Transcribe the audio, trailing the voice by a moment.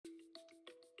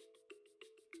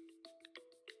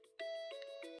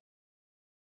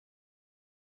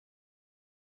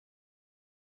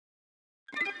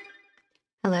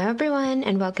Hello everyone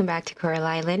and welcome back to Coral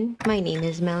Island. My name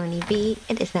is Melanie B.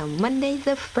 It is now Monday,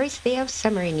 the first day of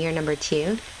summer in year number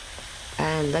 2.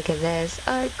 And look at this,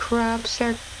 our crops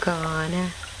are gone.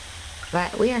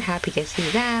 But we are happy to see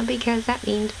that because that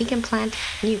means we can plant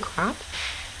new crops.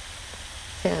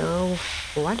 So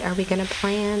what are we going to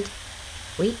plant?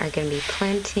 We are going to be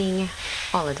planting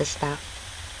all of the stuff.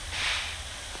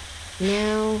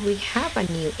 Now we have a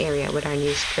new area with our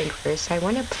new sprinklers. So I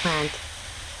want to plant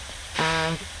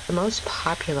the most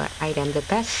popular item, the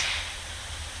best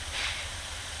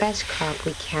crop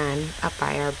we can up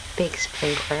by our big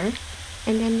sprinkler,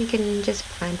 and then we can just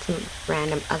plant some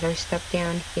random other stuff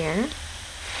down here.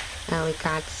 We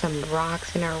got some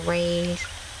rocks in our ways,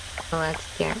 so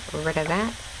let's get rid of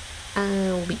that.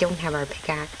 We don't have our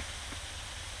pickaxe,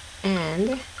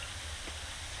 and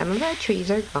some of our trees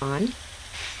are gone,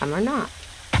 some are not.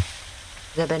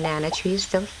 The banana tree is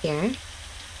still here.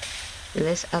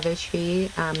 This other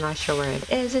tree, I'm not sure where it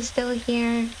is still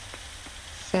here.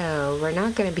 So we're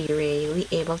not going to be really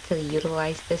able to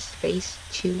utilize this space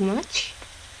too much.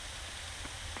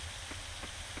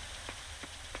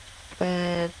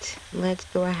 But let's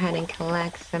go ahead and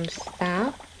collect some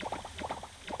stuff.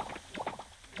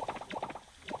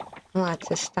 Lots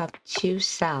of stuff to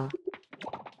sell.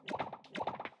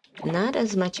 Not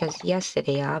as much as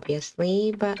yesterday,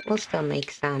 obviously, but we'll still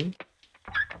make some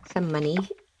money.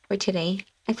 For today,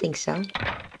 I think so.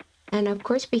 And of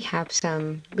course we have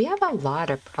a lot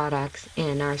of products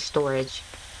in our storage.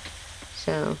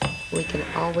 So we can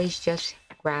always just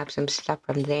grab some stuff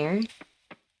from there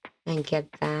and get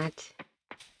that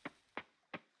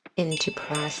into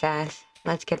process.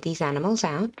 Let's get these animals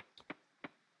out.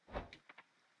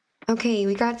 Okay,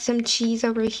 we got some cheese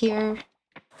over here.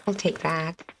 I'll take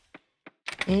that.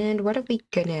 And what are we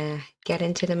gonna get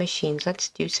into the machines? Let's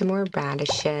do some more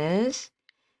radishes.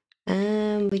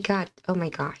 We got, oh my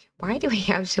gosh, why do we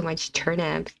have so much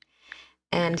turnips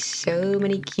and so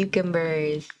many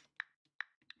cucumbers?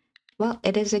 Well,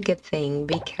 it is a good thing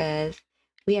because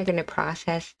we are going to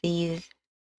process these,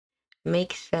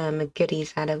 make some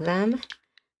goodies out of them.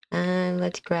 And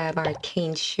let's grab our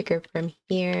cane sugar from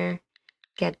here,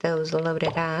 get those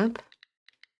loaded up.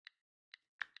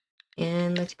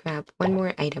 And let's grab one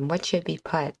more item. What should we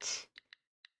put?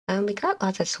 We got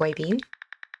lots of soybean.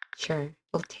 Sure,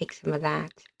 we'll take some of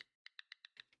that.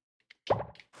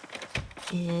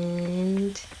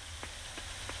 And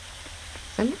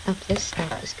some of this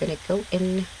stuff is going to go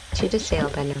into the sale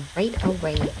bin right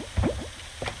away.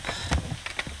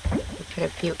 We'll put a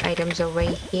few items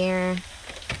away here.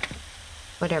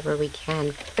 Whatever we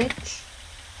can fit.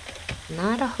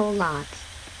 Not a whole lot.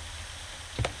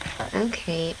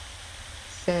 Okay,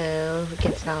 so we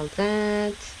can sell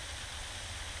that.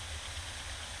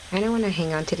 I don't want to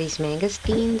hang on to these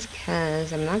mangosteens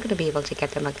because I'm not going to be able to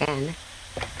get them again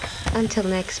until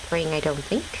next spring, I don't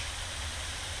think.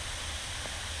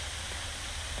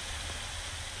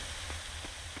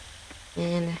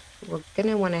 And we're going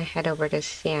to want to head over to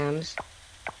Sam's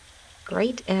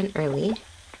bright and early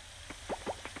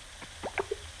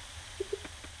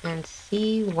and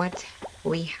see what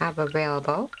we have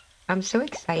available. I'm so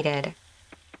excited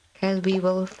because we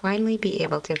will finally be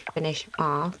able to finish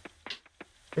off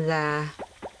the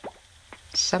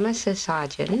summer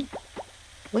session,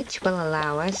 which will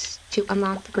allow us to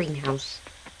unlock the greenhouse.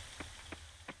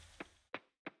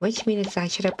 Which means I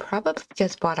should have probably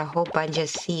just bought a whole bunch of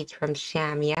seeds from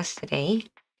Sam yesterday.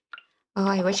 Oh,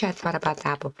 I wish I thought about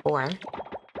that before.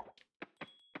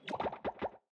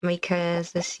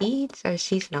 Because the seeds are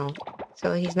seasonal,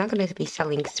 so he's not going to be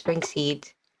selling spring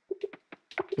seeds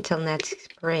until next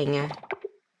spring.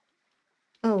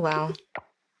 Oh well.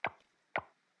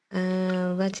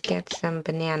 Let's get some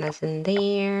bananas in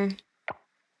there.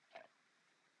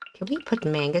 Can we put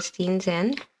mangosteens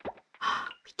in? Oh,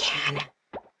 we can.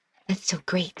 That's so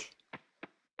great.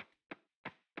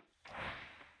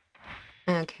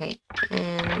 Okay,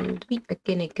 and we are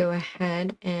gonna go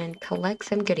ahead and collect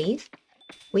some goodies.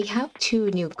 We have 2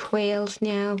 new quails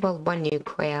now. Well, 1 new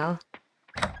quail.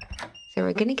 So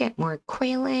we're gonna get more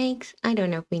quail eggs. I don't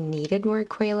know if we needed more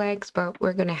quail eggs, but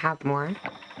we're gonna have more.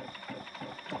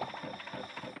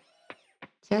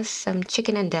 Just some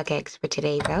chicken and duck eggs for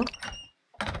today, though.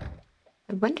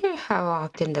 I wonder how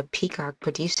often the peacock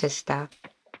produces stuff.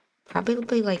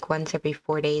 Probably like once every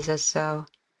 4 days or so.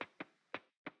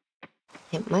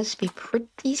 It must be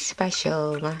pretty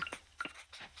special. There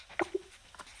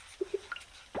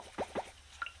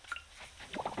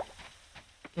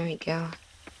we go.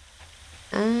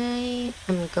 I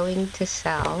am going to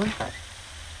sell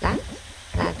that,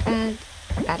 and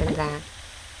that.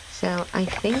 So I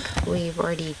think we've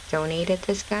already donated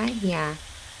this guy. Yeah.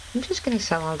 I'm just gonna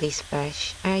sell all these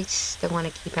fish. I just don't want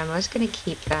to keep them. I was gonna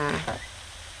keep the...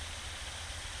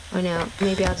 Oh no,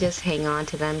 maybe I'll just hang on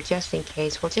to them just in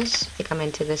case. We'll just stick them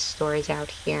into this storage out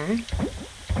here.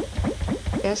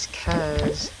 Just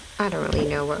cause I don't really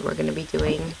know what we're gonna be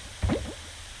doing.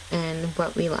 And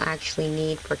what we'll actually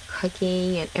need for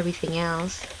cooking and everything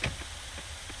else.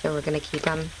 So we're gonna keep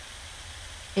them.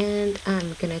 And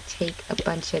I'm gonna take a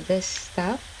bunch of this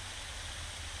stuff.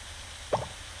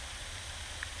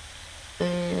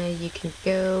 You can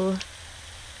go.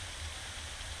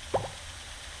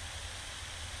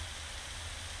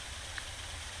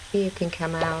 You can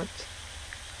come out.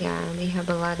 Yeah, we have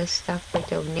a lot of stuff for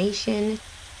donation.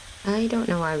 I don't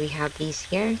know why we have these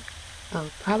here. Oh,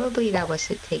 probably that was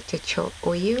to take to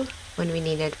Cho-Oyu when we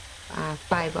needed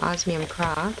 5 osmium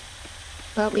crop.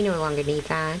 But we no longer need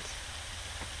that.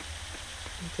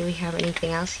 Do we have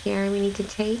anything else here we need to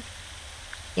take?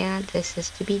 Yeah, this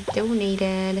is to be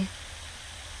donated.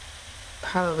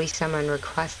 Probably someone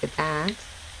requested that.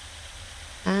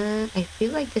 I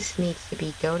feel like this needs to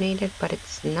be donated, but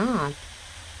it's not.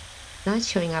 Not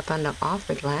showing up on the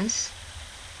offered list.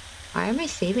 Why am I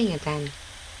saving it then?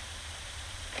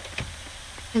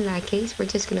 In that case, we're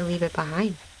just gonna leave it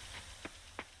behind.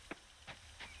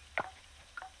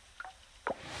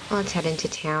 Let's head into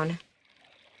town.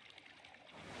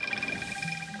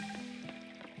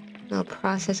 We'll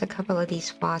process a couple of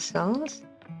these fossils.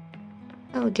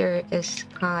 Oh, there is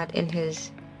Scott in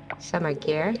his summer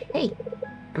gear. Hey,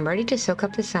 I'm ready to soak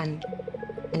up the sun.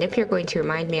 And if you're going to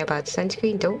remind me about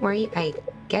sunscreen, don't worry, I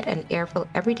get an airful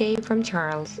every day from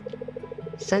Charles.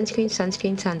 Sunscreen,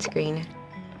 sunscreen, sunscreen.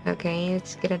 Okay,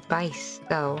 it's good advice,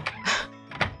 though.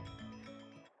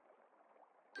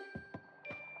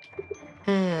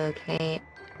 Okay,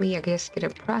 we are just gonna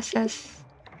process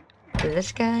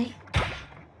this guy.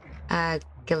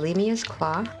 Galemia's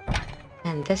claw.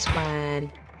 And this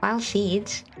one, wild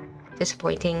seeds.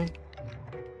 Disappointing.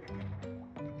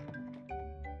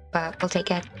 But we'll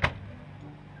take it.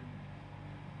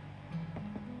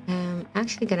 I'm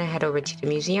actually gonna head over to the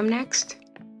museum next.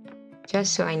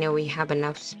 Just so I know we have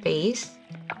enough space.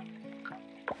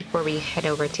 Before we head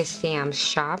over to Sam's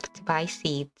shop to buy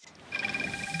seeds.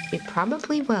 We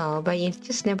probably will, but you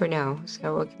just never know.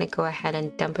 So we're gonna go ahead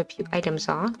and dump a few items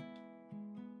off.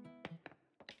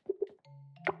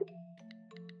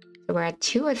 So we're at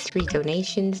 2 or 3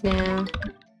 donations now.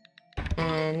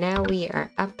 And now we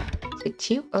are up to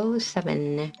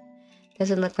 207.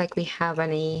 Doesn't look like we have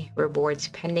any rewards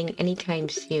pending anytime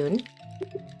soon.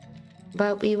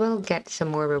 But we will get some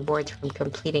more rewards from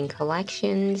completing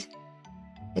collections.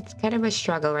 It's kind of a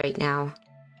struggle right now.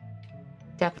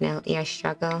 Definitely a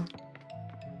struggle.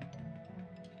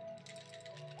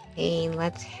 Hey,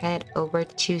 let's head over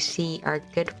to see our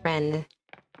good friend,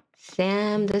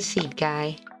 Sam the seed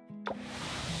guy.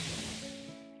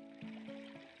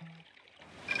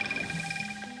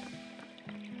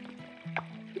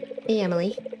 Hey,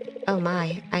 Emily. Oh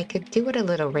my, I could do with a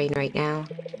little rain right now.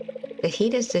 The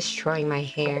heat is destroying my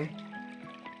hair.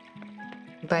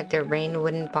 But the rain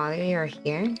wouldn't bother your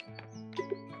hair?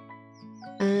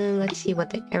 Let's see what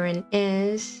the errand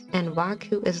is. And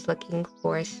Waku is looking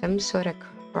for some sort of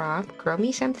crop. Grow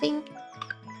me something?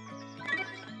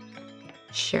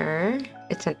 Sure,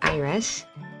 it's an iris.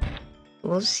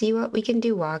 We'll see what we can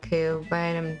do, Waku, but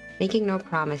I'm making no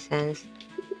promises.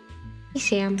 Hey,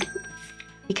 Sam.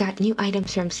 We got new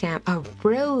items from Sam. A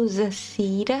rose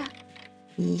seed.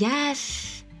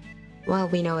 Yes! Well,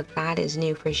 we know that is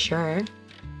new for sure.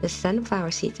 The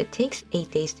sunflower seeds. It takes 8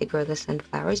 days to grow the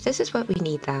sunflowers. This is what we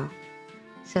need, though.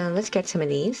 So let's get some of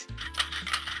these.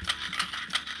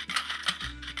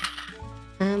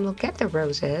 We'll get the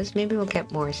roses. Maybe we'll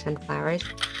get more sunflowers.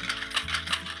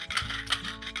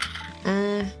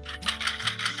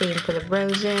 Same for the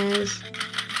roses.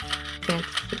 Get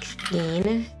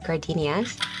 16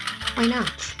 gardenias. Why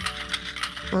not?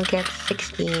 We'll get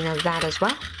 16 of that as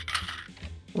well.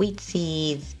 Wheat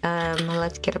seeds.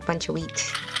 Let's get a bunch of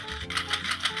wheat.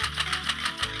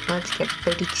 Let's get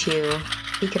 32.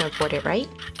 We can afford it, right?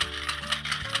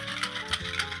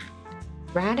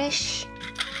 Radish?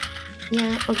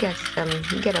 Yeah, we'll get some.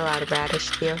 We'll get a lot of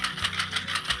radish too.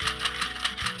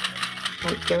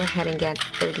 I'll go ahead and get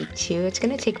 32. It's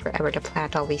gonna take forever to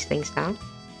plant all these things now.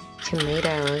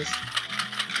 Tomatoes.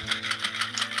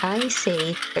 I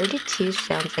say 32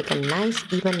 sounds like a nice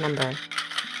even number.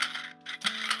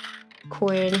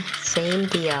 Corn, same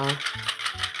deal.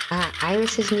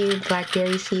 Iris is new,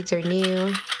 blackberry seeds are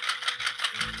new.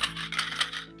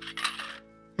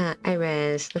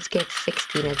 Iris, let's get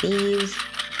 16 of these.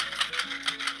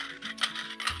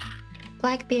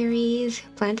 Blackberries.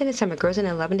 Planted in summer, grows in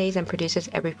 11 days and produces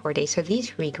every 4 days. So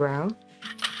these regrow.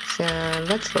 So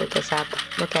let's load this up.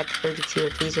 Look at 32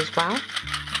 of these as well.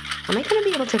 Am I going to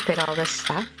be able to fit all this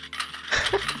stuff?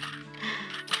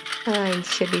 I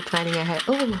should be planning ahead.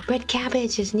 Oh, red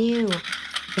cabbage is new.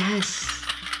 Yes.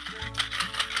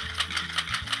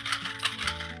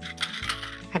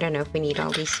 I don't know if we need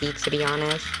all these seeds, to be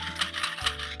honest.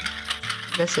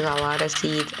 This is a lot of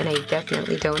seeds, and I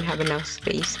definitely don't have enough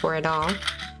space for it all.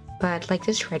 But like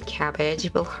this red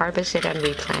cabbage, we'll harvest it and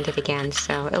replant it again,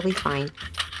 so it'll be fine.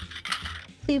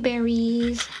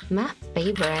 Blueberries, my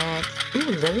favorite.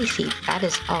 Ooh, lily seed, that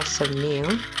is also new.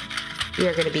 We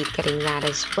are going to be getting that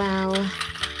as well.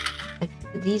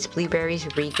 These blueberries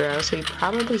regrow, so we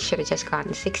probably should have just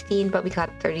gotten 16, but we got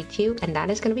 32, and that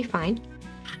is going to be fine.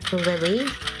 Lily.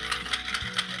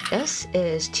 This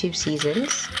is 2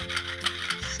 seasons.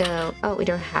 So, oh, we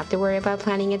don't have to worry about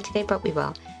planting it today, but we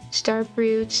will. Star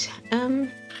fruits.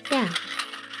 Yeah.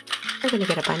 We're going to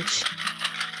get a bunch.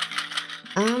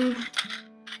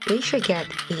 We should get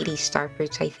 80 star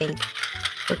fruits, I think.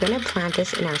 We're going to plant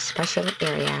this in our special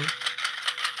area.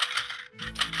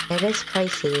 It is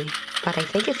pricey, but I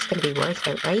think it's going to be worth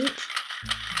it, right?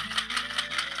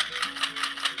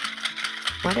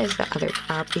 What is the other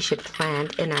crop we should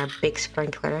plant in our big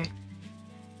sprinkler?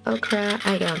 Okra.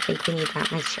 I don't think we need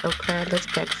that much okra. Let's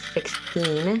get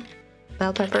 16.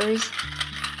 Bell peppers.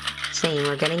 Same,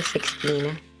 we're getting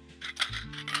 16.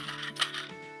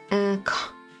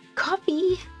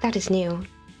 Coffee. That is new.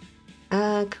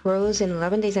 Grows in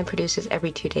 11 days and produces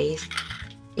every 2 days.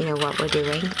 You know what we're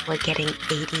doing? We're getting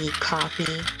 80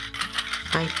 coffee.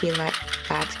 I feel like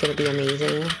that's gonna be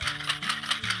amazing.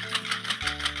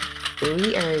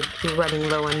 We are running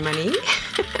low on money.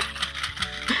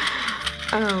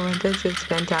 Oh, this is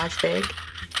fantastic.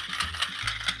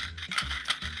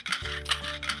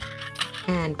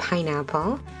 And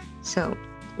pineapple. So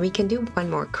we can do one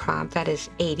more crop that is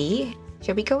 80.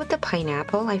 Should we go with the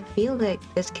pineapple? I feel like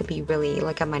this could be really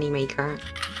like a money maker.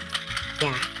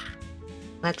 Yeah.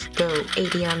 Let's go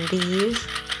 80 on these.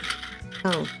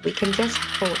 Oh, we can just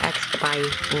hold X to buy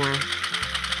more.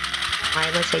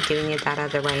 Why was I doing it that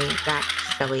other way?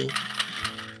 That's silly.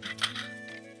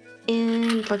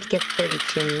 And let's get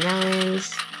 32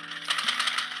 melons.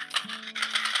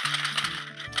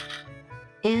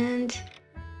 And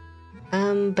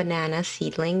banana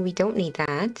seedling, we don't need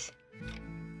that.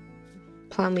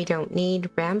 Plum we don't need.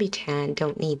 Rambutan,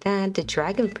 don't need that. The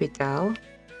dragon fruit though.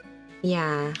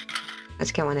 Yeah,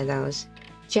 let's get one of those.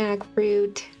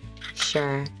 Jackfruit,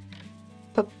 sure.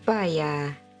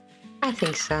 Papaya, I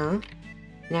think so.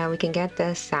 Now we can get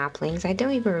the saplings. I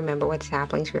don't even remember what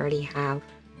saplings we already have.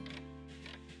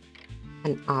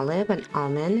 An olive, an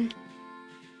almond.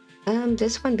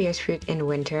 This one bears fruit in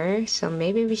winter, so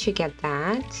maybe we should get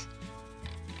that.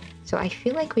 So I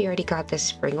feel like we already got the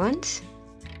spring ones.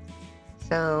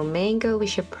 So mango we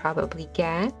should probably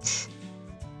get.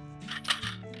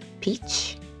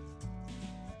 Peach.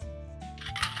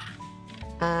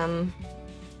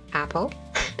 Apple.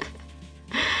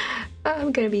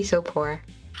 I'm gonna be so poor.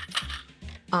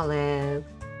 Olive.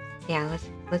 Yeah,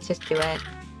 let's just do it.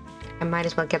 I might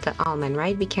as well get the almond,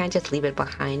 right? We can't just leave it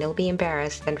behind. It'll be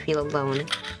embarrassed and feel alone.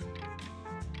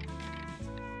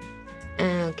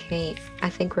 Okay, I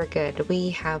think we're good. We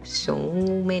have so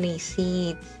many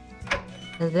seeds.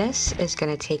 This is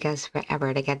gonna take us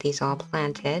forever to get these all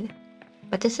planted.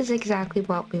 But this is exactly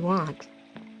what we want.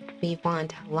 We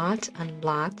want lots and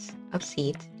lots of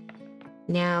seeds.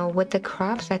 Now, with the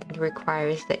crops that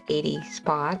requires the 80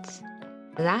 spots,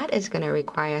 that is gonna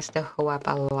require us to hoe up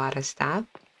a lot of stuff.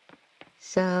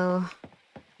 So,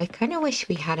 I kind of wish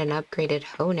we had an upgraded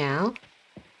hoe now,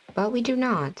 but we do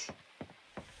not.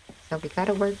 So we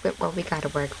gotta work with what we gotta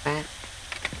work with.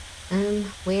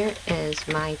 Where is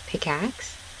my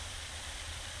pickaxe?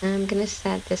 I'm gonna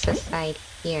set this aside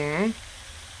here.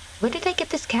 Where did I get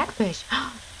this catfish?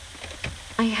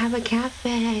 I have a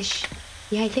catfish!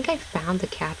 Yeah, I think I found the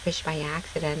catfish by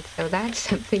accident, so that's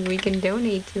something we can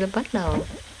donate to the bundle.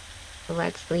 So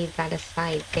let's leave that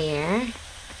aside there.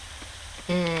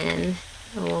 And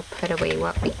we'll put away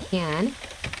what we can.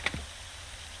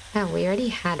 Oh, we already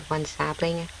had one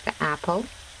sapling, the apple.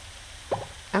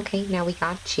 Okay, now we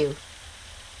got 2.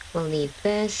 We'll need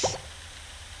this.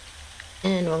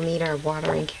 And we'll need our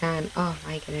watering can. Oh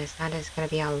my goodness, that is going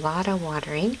to be a lot of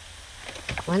watering.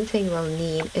 One thing we'll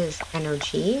need is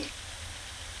energy.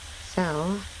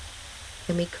 So,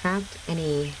 can we craft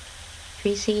any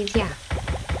tree seeds? Yeah,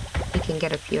 we can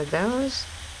get a few of those.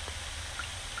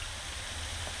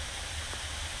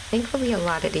 Thankfully, a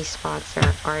lot of these spots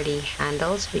are already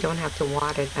handled, so we don't have to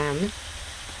water them.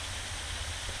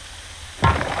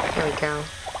 There we go.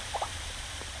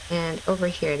 And over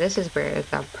here, this is where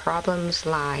the problems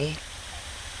lie.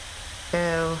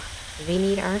 So we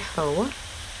need our hoe.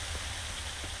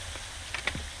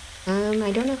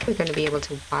 I don't know if we're going to be able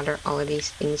to water all of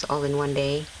these things all in one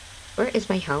day. Where is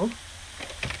my hoe?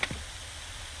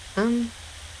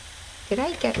 Did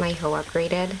I get my hoe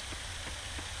upgraded?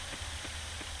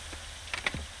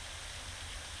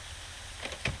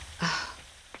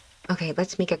 Okay,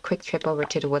 let's make a quick trip over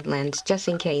to the woodlands, just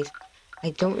in case.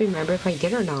 I don't remember if I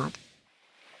did or not.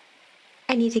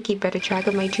 I need to keep better track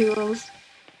of my tools.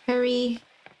 Hurry!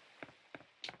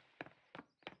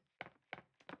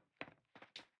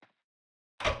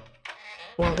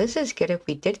 Well, this is good if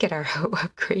we did get our hoe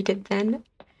upgraded then.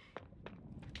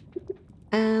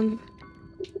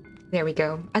 There we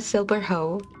go. A silver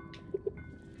hoe.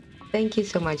 Thank you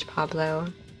so much,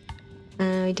 Pablo.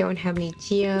 I don't have any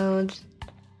geodes,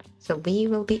 so we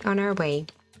will be on our way.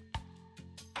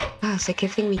 Oh, it's a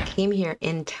good thing we came here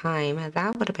in time.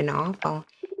 That would have been awful.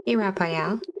 Hey,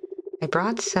 Raphael. I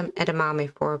brought some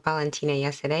edamame for Valentina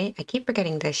yesterday. I keep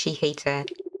forgetting that she hates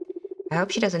it. I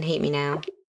hope she doesn't hate me now.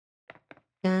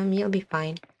 You'll be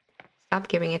fine. Stop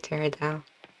giving it to her, though.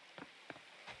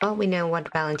 Well, we know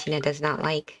what Valentina does not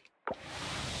like.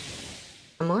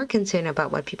 I'm more concerned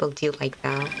about what people do like,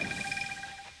 though.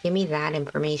 Give me that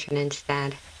information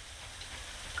instead.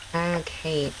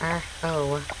 Okay, our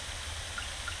hoe.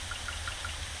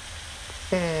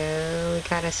 So, we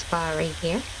got a spot right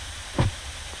here.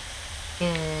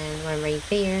 And one right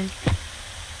there.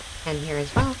 And here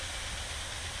as well.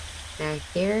 Now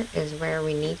here is where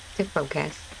we need to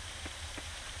focus.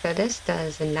 So this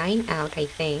does a 9 out, I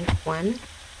think. 1,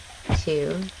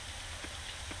 2,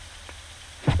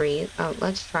 3. Oh,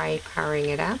 let's try powering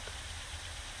it up.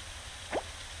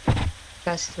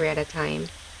 Does 3 at a time.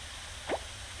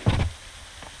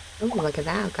 Oh, look at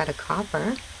that. I've got a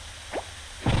copper.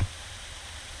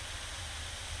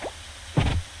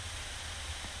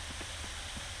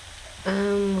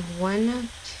 One,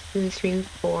 2, 3,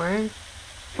 4,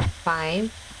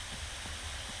 5.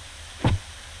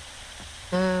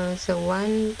 So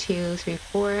 1, 2, 3,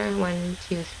 4. 1,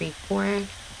 2, 3, 4.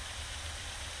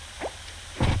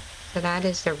 So that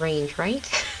is the range, right?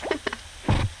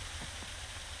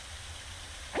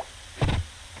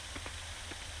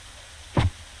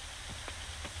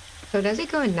 So does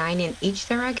it go 9 in each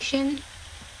direction?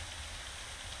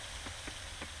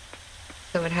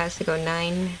 So it has to go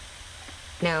 9.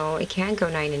 No, it can't go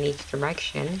 9 in each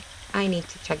direction. I need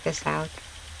to check this out.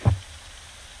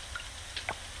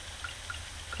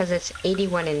 Because it's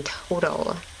 81 in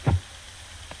total.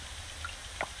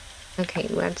 Okay,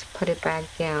 let's put it back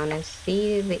down and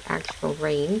see the actual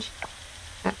range.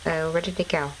 Uh-oh, where did it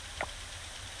go?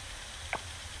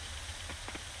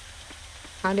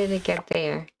 How did it get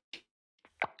there?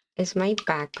 Is my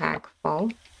backpack full?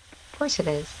 Of course it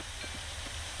is.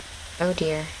 Oh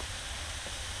dear.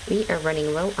 We are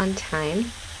running low on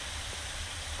time.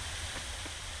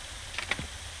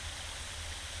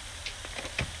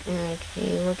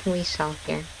 Okay, what can we sell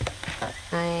here?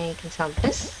 I can sell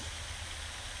this.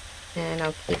 And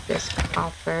I'll keep this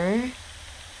copper.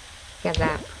 Get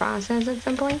that processed at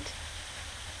some point.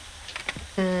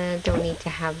 Don't need to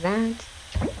have that.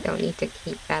 Don't need to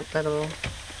keep that little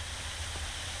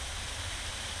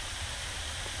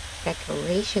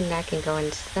decoration that can go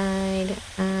inside.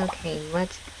 Okay,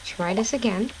 let's try this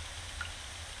again.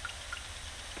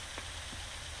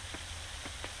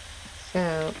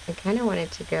 So I kind of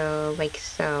wanted to go like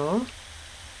so.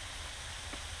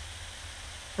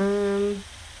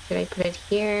 Did I put it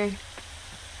here?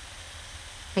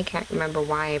 I can't remember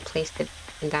why I placed it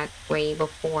in that way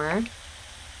before.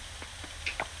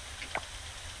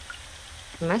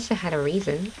 I must have had a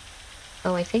reason.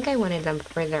 Oh, I think I wanted them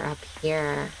further up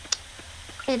here.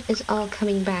 It is all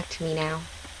coming back to me now.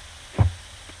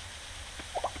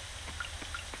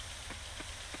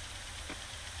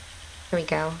 Here we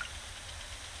go.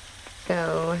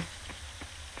 So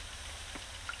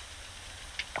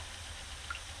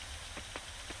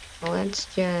let's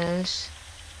just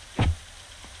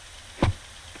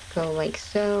go like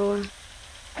so.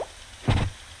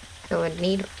 So I'd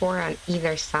need 4 on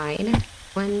either side.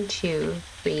 1, 2,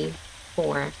 3,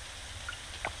 4.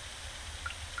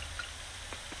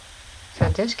 So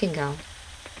this can go.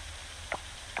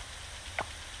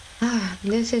 Ah,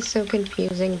 this is so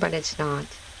confusing, but it's not.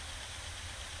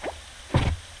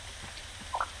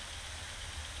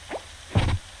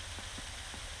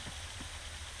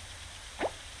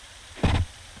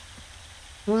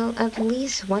 Well, at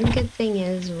least one good thing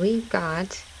is we've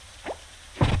got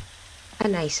a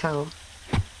nice hoe.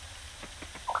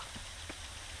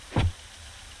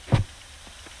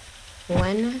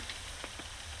 1,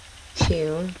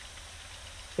 2,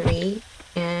 3,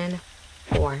 and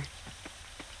 4.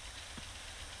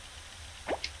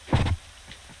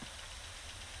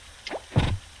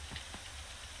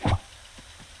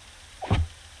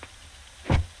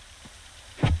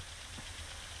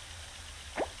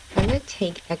 Does it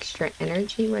take extra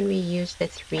energy when we use the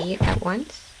 3 at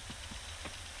once?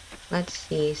 Let's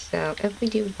see. So if we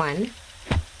do 1,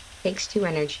 takes 2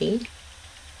 energy.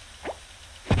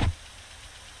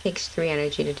 Takes 3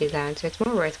 energy to do that, so it's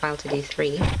more worthwhile to do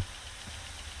 3.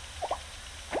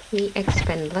 We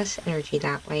expend less energy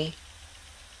that way.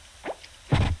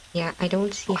 Yeah, I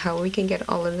don't see how we can get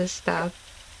all of this stuff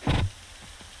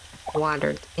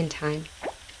watered in time.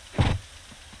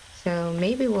 So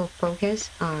maybe we'll focus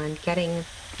on getting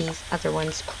these other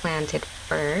ones planted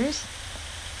first.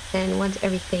 Then once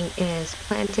everything is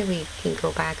planted, we can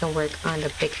go back and work on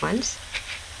the big ones.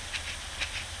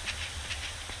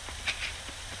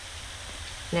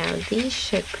 Now these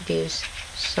should produce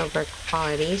silver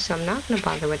quality, so I'm not going to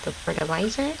bother with the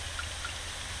fertilizer.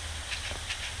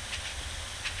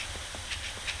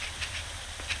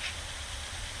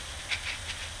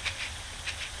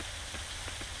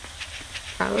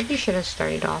 Probably should have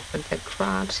started off with the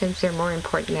crops since they're more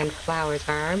important than flowers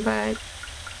are, but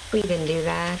we didn't do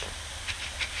that.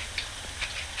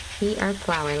 We are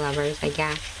flower lovers, I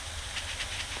guess.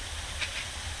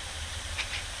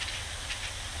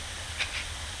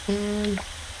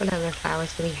 What other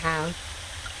flowers do we have?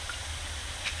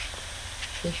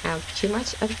 We have too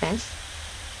much of this.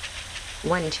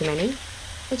 1 too many,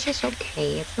 which is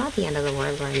okay. It's not the end of the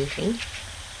world or anything.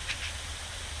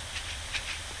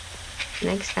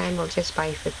 Next time we'll just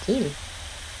buy 15.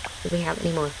 Do we have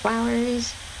any more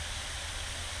flowers?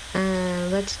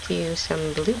 Let's do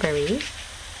some blueberries,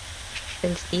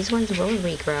 since these ones will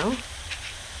regrow.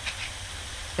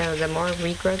 So the more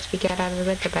regrowths we get out of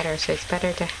it, the better. So it's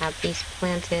better to have these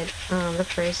planted on the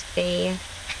first day.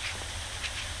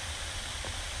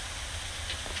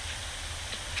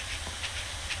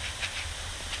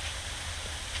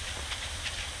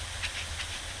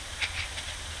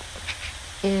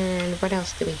 And what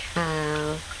else do we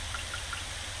have?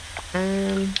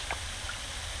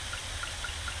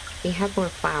 We have more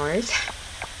flowers.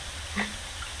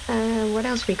 What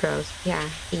else regrows? Yeah,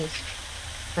 these.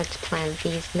 Let's plant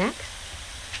these next.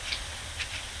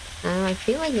 I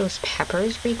feel like those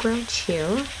peppers regrow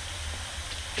too.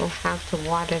 We'll have to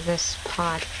water this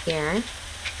pot here.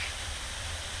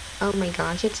 Oh my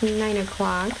gosh, it's 9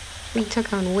 o'clock. We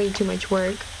took on way too much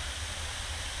work.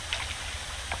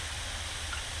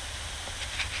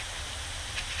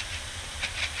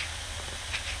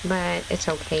 But it's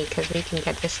okay, because we can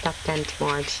get this stuff done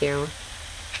tomorrow too.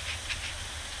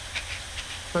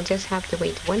 We'll just have to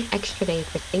wait 1 extra day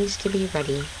for things to be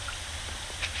ready.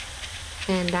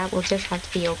 And that will just have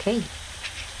to be okay.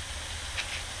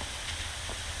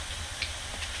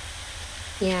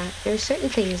 Yeah, there are certain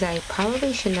things I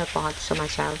probably shouldn't have bought so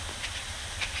much of.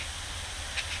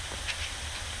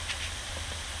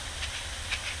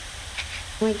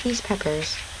 Like these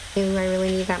peppers. Do I really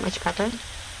need that much pepper?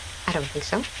 I don't think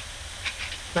so.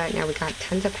 But now we got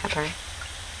tons of pepper.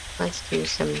 Let's do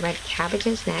some red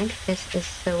cabbages next. This is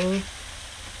so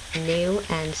new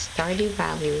and Stardew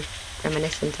Valley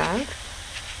reminiscent of.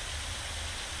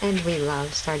 And we love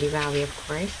Stardew Valley, of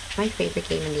course. My favorite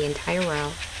game in the entire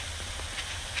world.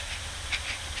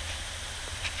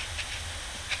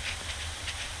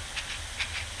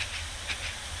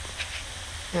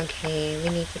 Okay, we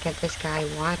need to get this guy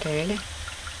watered.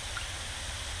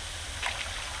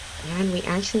 And we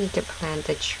actually need to plant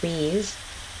the trees.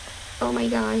 Oh my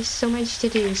gosh, so much to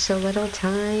do, so little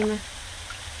time.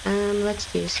 Let's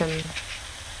do some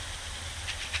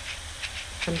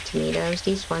tomatoes.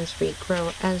 These ones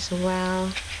regrow as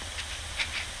well.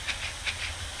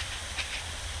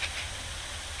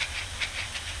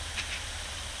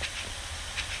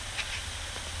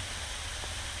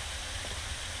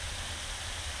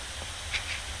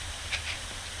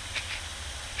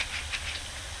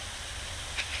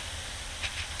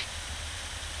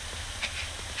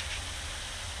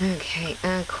 Okay,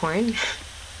 corn.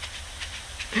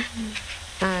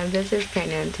 This is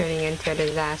kind of turning into a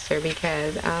disaster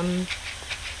because,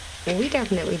 we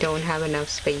definitely don't have enough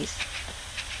space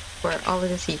for all of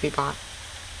the seeds we bought.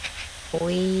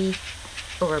 We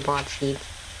overbought seeds.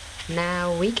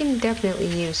 Now, we can definitely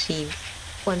use seeds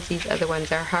once these other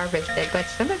ones are harvested, but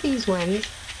some of these ones,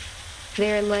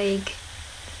 they're like,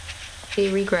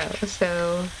 they regrow,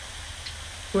 so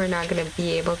we're not going to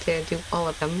be able to do all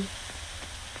of them.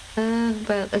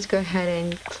 But let's go ahead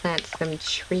and plant some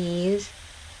trees.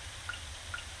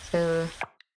 So,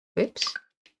 whoops.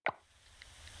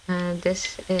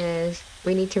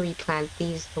 We need to replant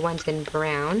these, the ones in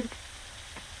brown.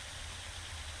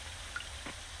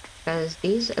 Because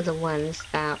these are the ones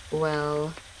that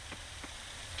will...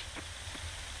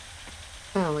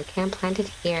 Oh, we can't plant it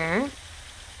here.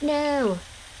 No!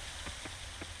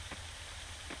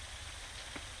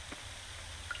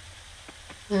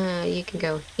 You can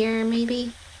go here,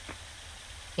 maybe?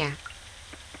 Yeah.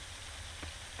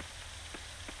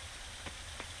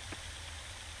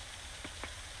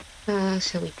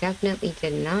 So we definitely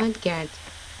did not get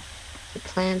to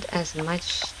plant as much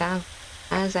stuff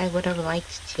as I would have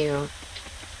liked to.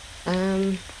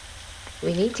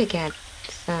 We need to get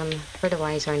some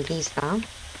fertilizer on these though.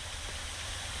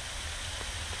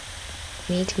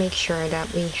 We need to make sure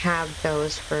that we have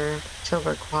those for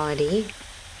silver quality.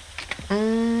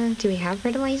 Do we have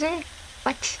fertilizer?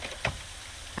 What?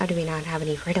 How do we not have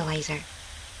any fertilizer?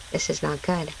 This is not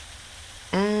good.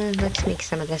 Let's make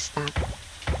some of this stuff.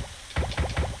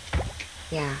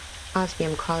 Yeah,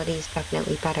 osmium quality is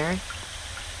definitely better.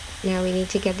 Now we need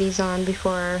to get these on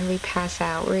before we pass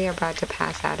out. We're about to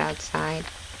pass out outside,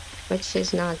 which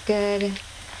is not good.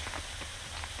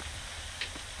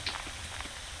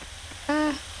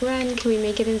 Run, can we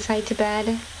make it inside to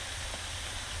bed?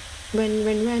 Run,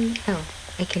 run, run. Oh,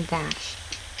 I can dash.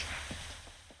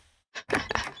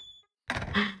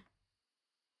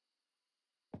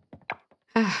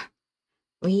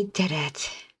 We did it.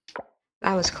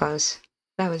 That was close.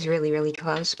 That was really, really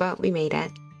close, but we made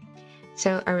it.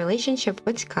 So our relationship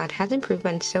with Scott has improved,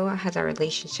 and so has our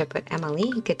relationship with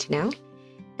Emily. Good to know.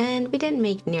 And we didn't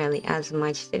make nearly as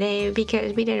much today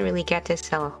because we didn't really get to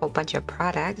sell a whole bunch of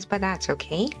products, but that's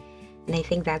okay. And I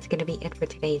think that's going to be it for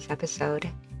today's episode.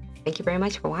 Thank you very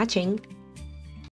much for watching.